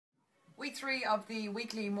Week 3 of the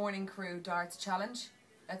weekly Morning Crew Darts Challenge.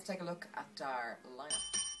 Let's take a look at our lineup.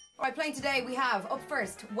 Alright, playing today we have, up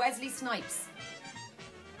first, Wesley Snipes.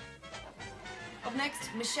 Up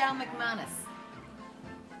next, Michelle McManus.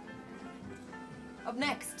 Up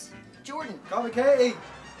next, Jordan. Call me Katie.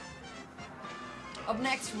 Up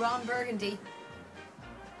next, Ron Burgundy.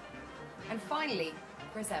 And finally,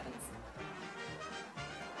 Chris Evans.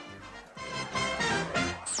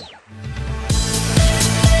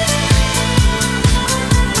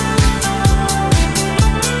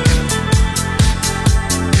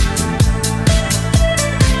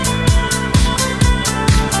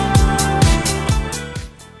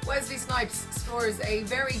 Wesley Snipes scores a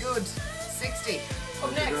very good 60.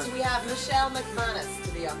 Up next, we have Michelle McManus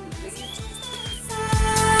to the Ocky, please.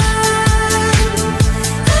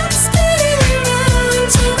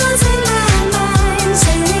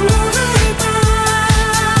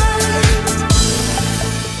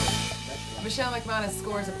 Michelle McManus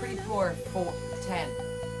scores a pretty poor 10.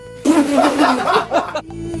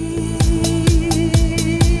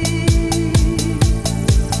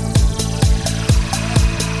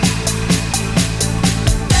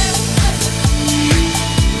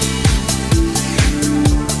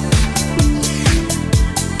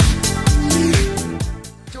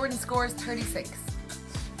 Jordan scores 36.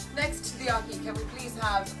 Next to the Ocky, can we please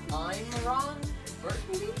have I'm Ron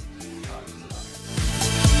Burgundy?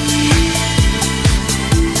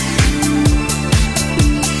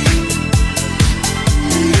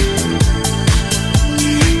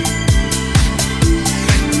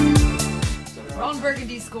 Ron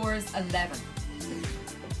Burgundy scores 11.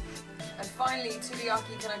 And finally, to the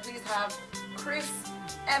Ocky, can I please have Chris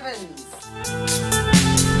Evans?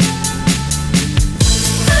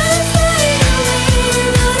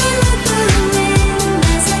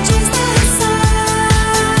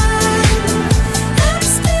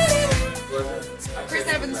 Chris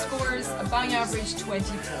Evans scores a bang average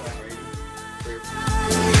 24.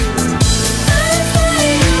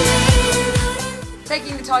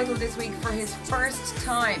 Taking the title this week for his first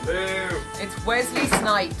time, it's Wesley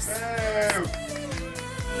Snipes.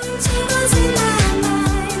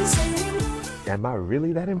 Am I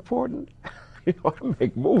really that important? I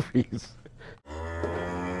make movies.